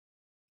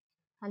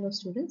Hello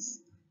students,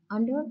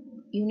 under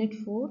Unit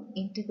 4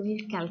 Integral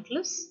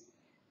Calculus,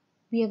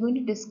 we are going to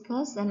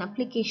discuss an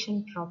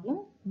application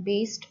problem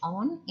based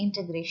on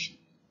integration.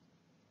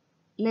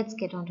 Let's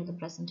get on to the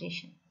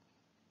presentation.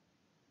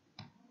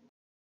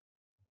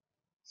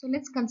 So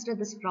let's consider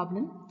this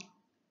problem.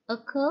 A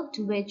curved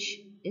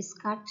wedge is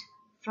cut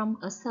from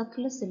a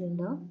circular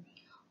cylinder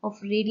of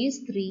radius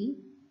 3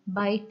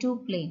 by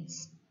two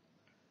planes.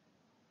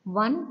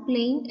 One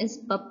plane is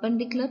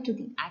perpendicular to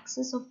the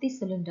axis of the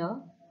cylinder.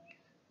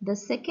 The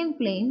second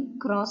plane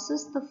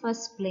crosses the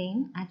first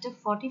plane at a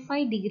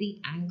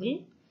 45-degree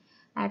angle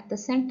at the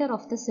center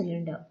of the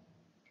cylinder.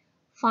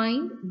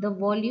 Find the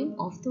volume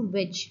of the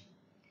wedge.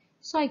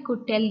 So I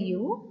could tell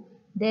you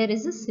there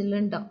is a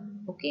cylinder.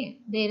 Okay,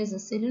 there is a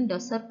cylinder,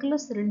 circular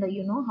cylinder.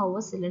 You know how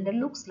a cylinder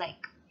looks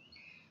like.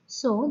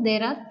 So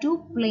there are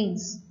two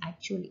planes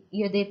actually.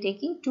 Here they're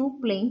taking two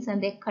planes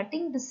and they're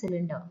cutting the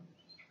cylinder.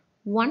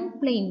 One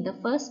plane, the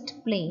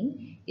first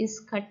plane, is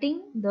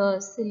cutting the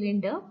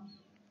cylinder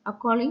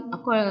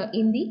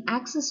in the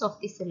axis of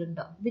the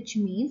cylinder, which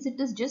means it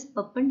is just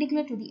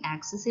perpendicular to the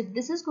axis. If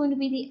this is going to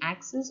be the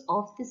axis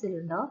of the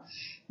cylinder,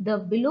 the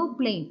below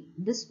plane,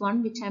 this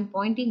one which I am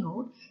pointing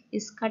out,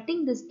 is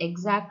cutting this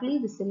exactly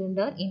the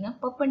cylinder in a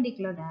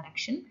perpendicular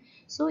direction.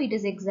 So it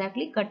is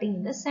exactly cutting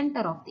in the center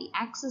of the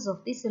axis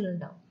of the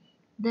cylinder.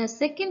 The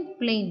second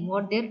plane,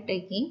 what they are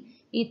taking,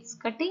 it's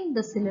cutting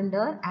the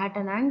cylinder at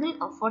an angle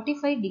of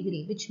 45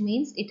 degree, which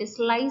means it is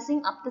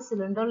slicing up the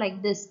cylinder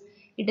like this.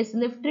 It is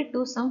lifted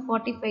to some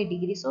 45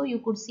 degree. So you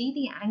could see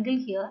the angle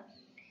here.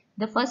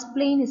 The first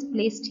plane is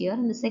placed here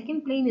and the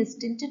second plane is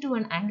tilted to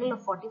an angle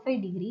of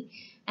 45 degree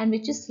and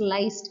which is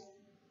sliced.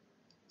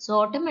 So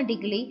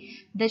automatically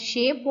the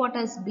shape what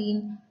has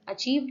been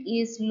achieved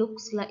is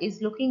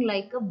looking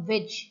like a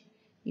wedge.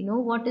 You know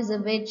what is a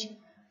wedge?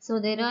 So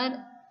there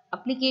are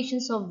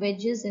applications of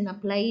wedges and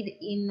applied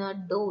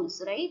in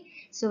doors, right?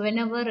 So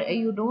whenever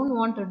you don't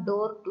want a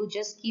door to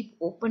just keep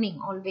opening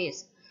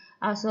always,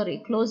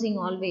 closing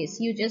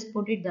always, you just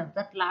put it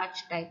that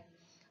large type,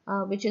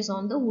 which is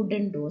on the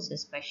wooden doors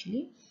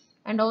especially.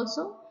 And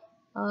also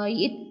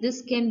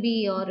this can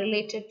be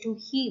related to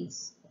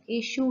heels.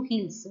 Okay, shoe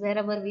heels.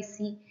 Wherever we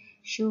see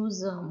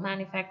shoes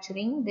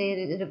manufacturing,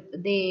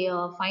 they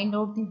find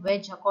out the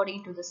wedge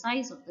according to the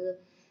size of the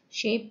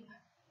shape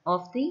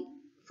of the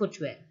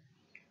footwear.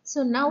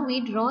 So now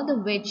we draw the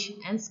wedge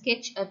and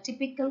sketch a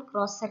typical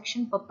cross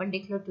section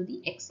perpendicular to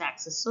the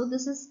x-axis. So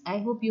this is, I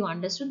hope you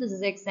understood, this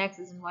is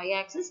x-axis and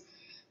y-axis.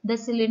 The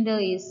cylinder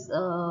is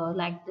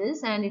like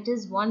this, and it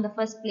is the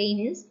first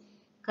plane is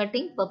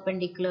cutting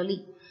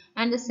perpendicularly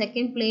and the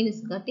second plane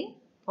is cutting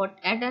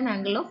at an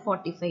angle of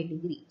 45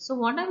 degree. So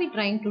what are we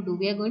trying to do?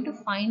 We are going to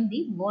find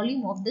the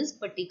volume of this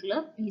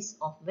particular piece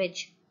of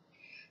wedge.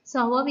 So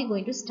how are we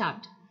going to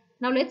start?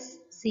 Now let's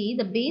see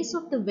the base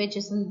of the wedge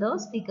is in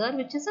the figure,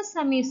 which is a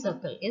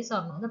semicircle. Yes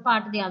or no?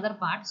 The other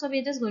part. So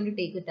we're just going to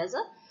take it as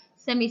a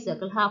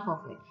semicircle, half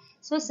of it.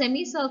 So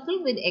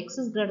semicircle with x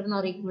is greater than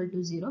or equal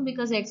to 0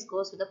 because x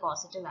goes with a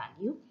positive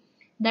value.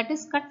 That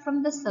is cut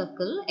from the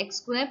circle x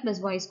square plus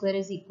y square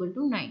is equal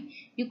to 9.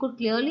 You could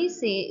clearly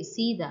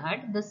see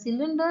that the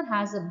cylinder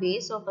has a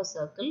base of a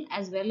circle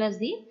as well as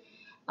the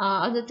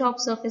top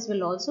surface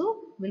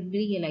will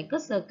be like a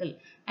circle,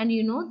 and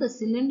you know the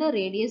cylinder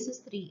radius is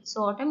 3,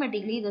 so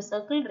automatically the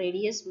circle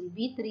radius will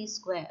be 3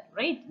 square,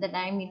 right? The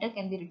diameter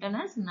can be written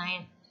as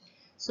 9.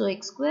 So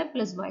x square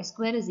plus y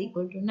square is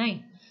equal to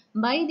 9.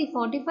 By the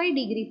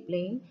 45-degree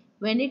plane,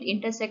 when it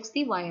intersects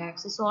the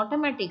y-axis, so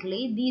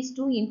automatically these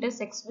two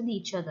intersects with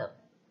each other,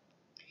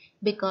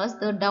 because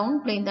the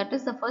down plane, that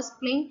is the first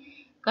plane,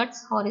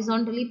 cuts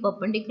horizontally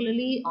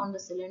perpendicularly on the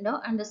cylinder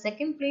and the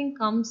second plane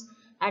comes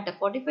at a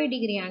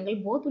 45-degree angle.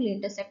 Both will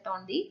intersect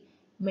on the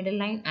middle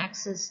line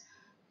axis.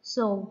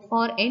 So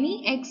for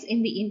any x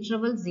in the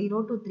interval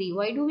 0 to 3,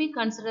 why do we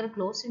consider a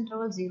closed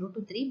interval 0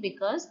 to 3?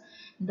 Because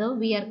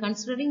we are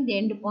considering the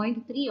end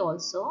point 3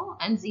 also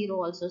and 0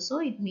 also, so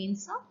it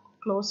means a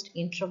closed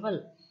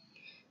interval,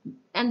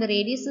 and the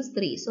radius is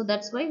 3, so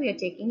that's why we are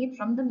taking it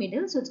from the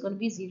middle, so it's going to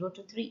be 0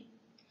 to 3.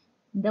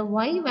 The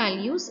y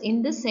values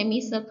in the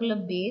semicircular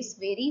base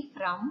vary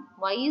from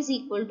y is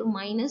equal to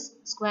minus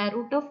square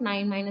root of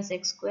 9 minus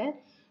x square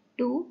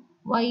to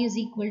y is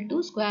equal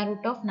to square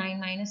root of 9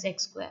 minus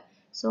x square.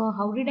 So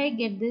how did I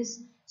get this?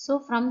 So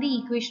from the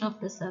equation of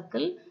the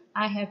circle,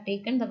 I have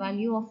taken the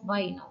value of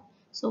y now.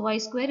 So y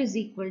square is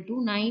equal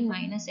to 9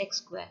 minus x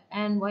square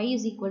and y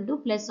is equal to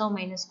plus or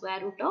minus square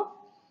root of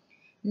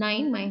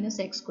 9 minus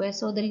x square.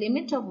 So the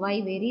limit of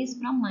y varies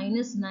from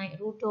minus 9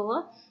 root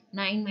over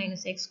 9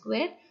 minus x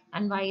square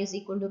and y is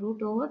equal to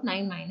root over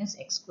 9 minus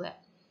x square.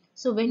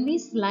 So when we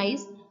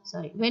slice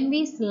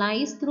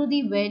through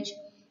the wedge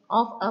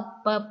of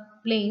a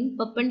plane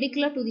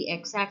perpendicular to the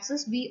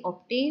x-axis, we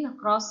obtain a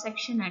cross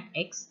section at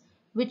x,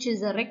 which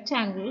is a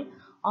rectangle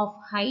of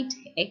height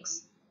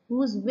x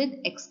whose width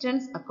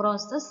extends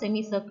across the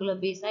semicircular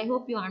base. I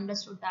hope you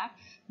understood that,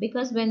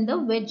 because when the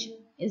wedge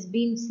is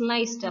being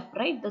sliced up,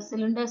 right, the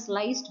cylinder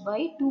sliced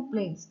by two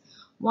planes.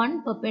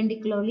 one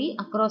perpendicularly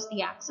across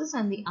the axis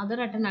and the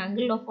other at an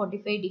angle of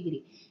 45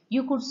 degree.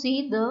 You could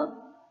see the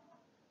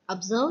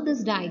observe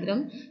this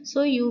diagram.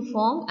 So you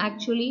form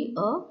actually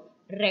a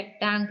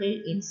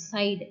rectangle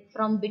inside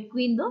from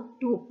between the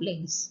two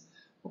planes.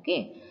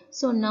 Okay,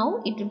 so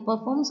now it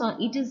performs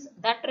on it is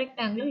that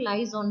rectangle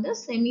lies on the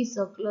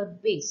semicircular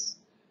base,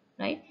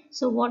 right?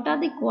 So what are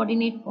the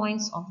coordinate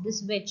points of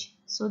this wedge?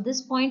 So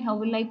this point, how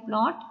will I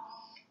plot?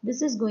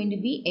 This is going to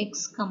be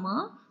x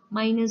comma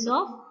minus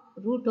of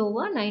root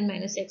over 9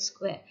 minus x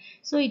square.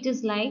 So it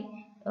is like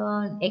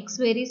x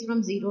varies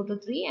from 0 to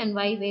 3 and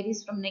y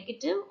varies from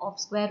negative of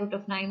square root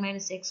of 9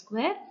 minus x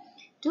square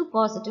to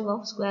positive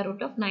of square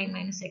root of 9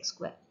 minus x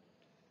square.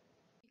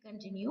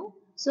 Continue.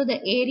 So the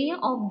area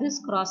of this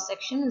cross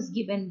section is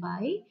given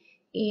by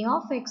a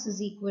of x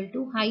is equal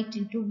to height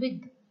into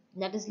width,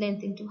 that is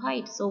length into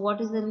height. So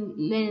what is the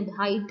length,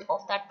 height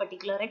of that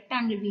particular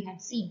rectangle we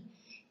had seen?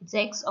 It's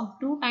x of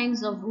 2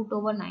 times of root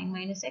over 9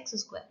 minus x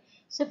square.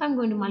 So if I'm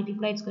going to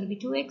multiply, it's going to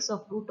be 2x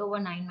of root over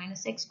 9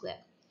 minus x square.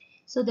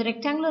 So the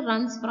rectangle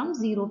runs from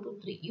 0 to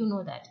 3. You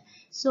know that.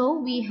 So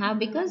we have,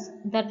 because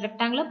that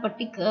rectangular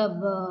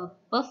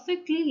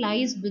perfectly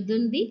lies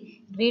within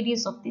the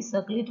radius of the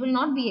circle. It will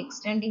not be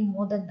extending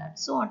more than that.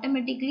 So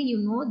automatically you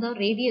know the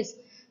radius,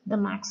 the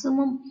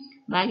maximum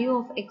value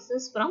of x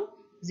is from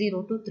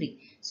 0 to 3.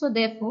 So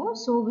therefore,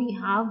 so we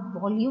have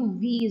volume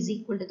V is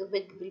equal to the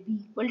width will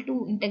be equal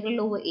to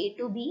integral over a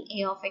to b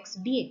a of x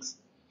dx.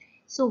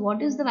 So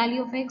what is the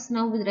value of x?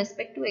 Now with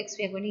respect to x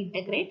we are going to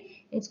integrate.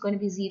 It's going to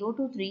be 0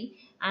 to 3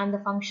 and the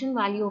function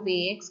value of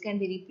ax can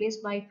be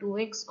replaced by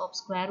 2x of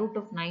square root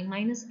of 9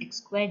 minus x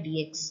square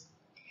dx.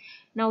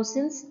 Now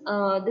since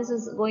this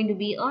is going to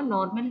be a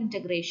normal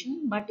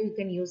integration, but you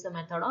can use the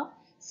method of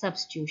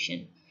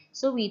substitution.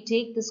 So we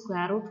take the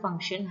square root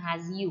function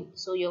as u.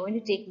 So you're going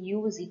to take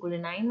u is equal to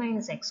 9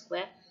 minus x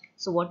square.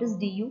 So what is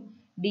du?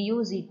 Du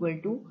is equal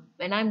to,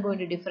 when I'm going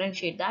to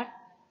differentiate that,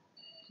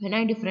 when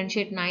I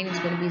differentiate 9, it's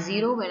going to be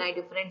 0. When I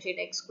differentiate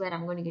x square,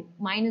 I'm going to get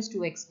minus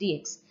 2x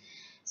dx.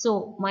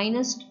 So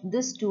minus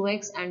this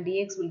 2x and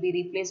dx will be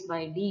replaced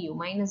by du,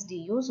 minus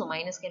du. So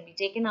minus can be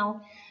taken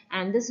out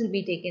and this will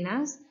be taken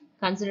as,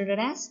 considered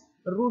as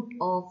root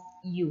of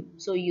u.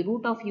 So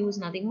root of u is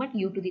nothing but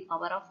u to the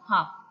power of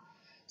half.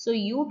 So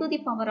u to the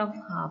power of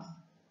half,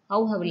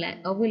 how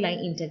will I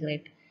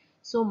integrate?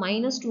 So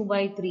minus 2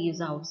 by 3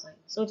 is outside.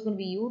 So it's going to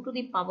be u to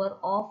the power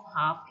of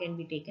half can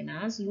be taken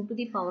as u to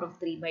the power of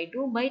 3 by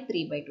 2 by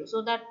 3 by 2.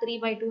 So that 3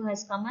 by 2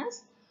 has come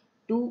as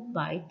 2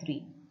 by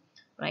 3,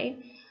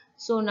 right?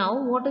 So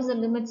now what is the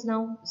limits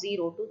now?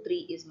 0 to 3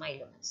 is my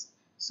limits.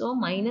 So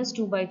minus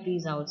 2 by 3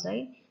 is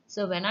outside.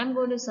 So when I'm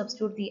going to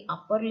substitute the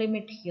upper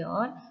limit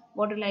here,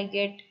 what will I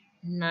get?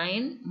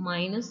 9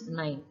 minus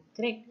 9,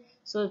 correct?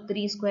 So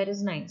 3 square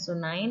is 9. So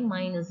 9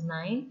 minus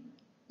 9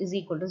 is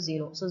equal to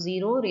 0. So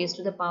 0 raised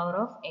to the power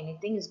of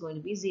anything is going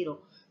to be 0.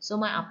 So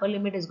my upper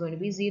limit is going to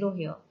be 0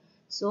 here.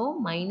 So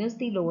minus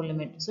the lower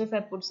limit. So if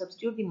I put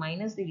substitute the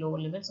minus the lower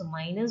limit, so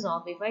minus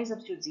of, if I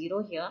substitute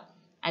 0 here,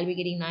 I'll be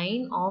getting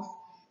 9 of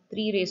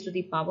 3 raised to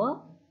the power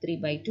 3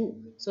 by 2.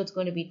 So it's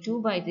going to be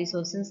 2 by 3.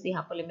 So since the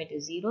upper limit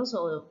is 0,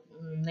 so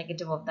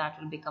negative of that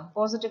will become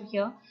positive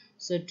here.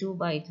 So 2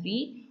 by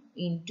 3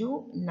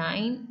 into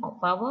 9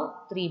 of power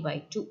 3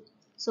 by 2.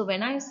 So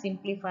when I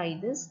simplify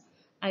this,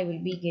 I will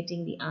be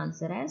getting the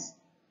answer as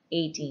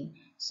 18.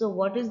 So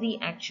what is the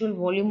actual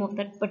volume of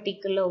that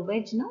particular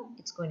wedge now?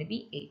 It's going to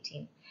be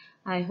 18.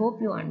 I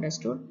hope you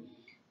understood.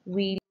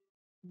 We'll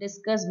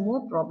discuss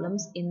more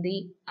problems in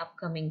the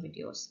upcoming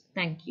videos.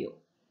 Thank you.